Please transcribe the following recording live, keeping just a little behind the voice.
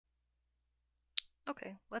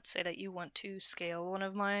Okay, let's say that you want to scale one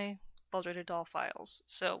of my BJD doll files.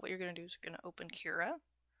 So what you're going to do is you're going to open Cura,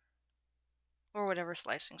 or whatever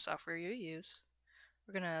slicing software you use.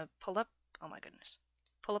 We're going to pull up, oh my goodness,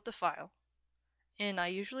 pull up the file. And I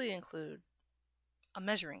usually include a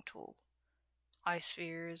measuring tool,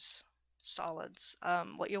 iSpheres, solids.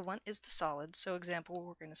 What you'll want is the solids. So example,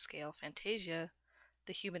 we're going to scale Fantasia,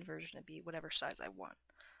 the human version, to be whatever size I want.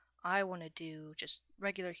 I want to do just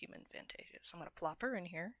regular human Fantasia. So I'm going to plop her in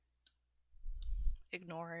here,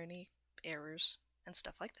 ignore any errors and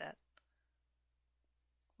stuff like that.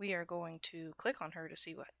 We are going to click on her to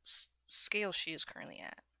see what scale she is currently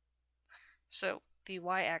at. So the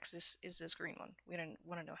y-axis is this green one. We don't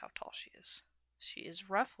want to know how tall she is. She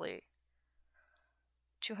is roughly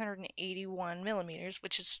 281 millimeters,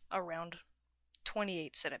 which is around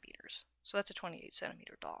 28 centimeters. So that's a 28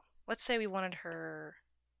 centimeter doll. Let's say we wanted her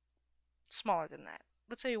smaller than that.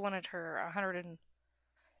 Let's say we wanted her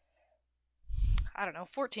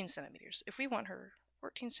 14 centimeters. If we want her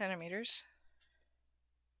 14 centimeters,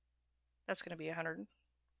 that's going to be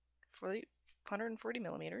 140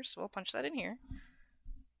 millimeters. So we'll punch that in here.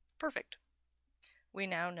 Perfect. We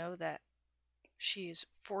now know that she's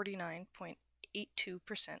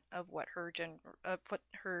 49.82% of what her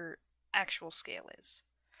actual scale is.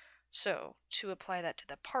 So to apply that to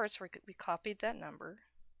the parts, we copied that number,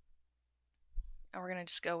 and we're going to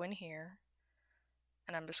just go in here,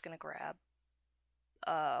 and I'm just going to grab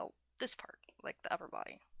this part, like the upper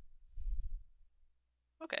body.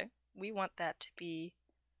 Okay, we want that to be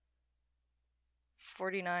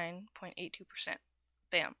 49.82%.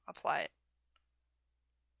 Bam, apply it.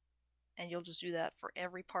 And you'll just do that for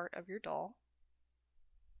every part of your doll.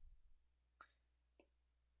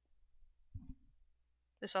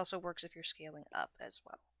 This also works if you're scaling up as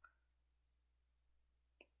well.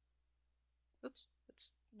 Oops,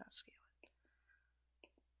 let's not scale it.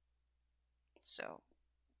 So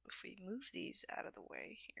if we move these out of the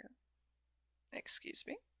way here, excuse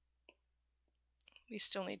me, we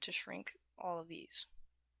still need to shrink all of these.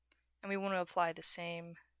 And we want to apply the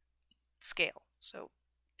same scale. So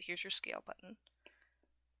here's your scale button.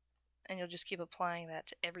 And you'll just keep applying that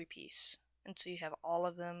to every piece until you have all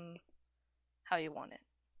of them how you want it.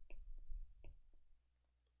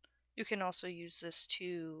 You can also use this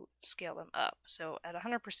to scale them up. So at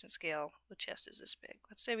 100% scale, the chest is this big.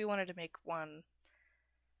 Let's say we wanted to make one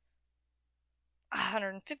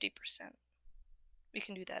 150%. We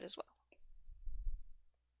can do that as well.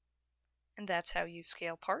 And that's how you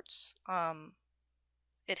scale parts.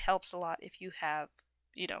 It helps a lot if you have,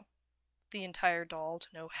 the entire doll to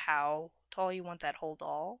know how tall you want that whole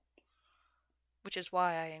doll, which is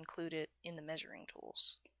why I include it in the measuring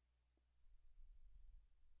tools.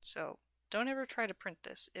 So don't ever try to print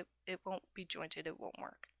this. It won't be jointed, it won't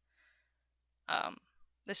work.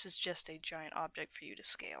 This is just a giant object for you to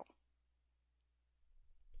scale.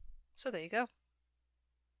 So there you go.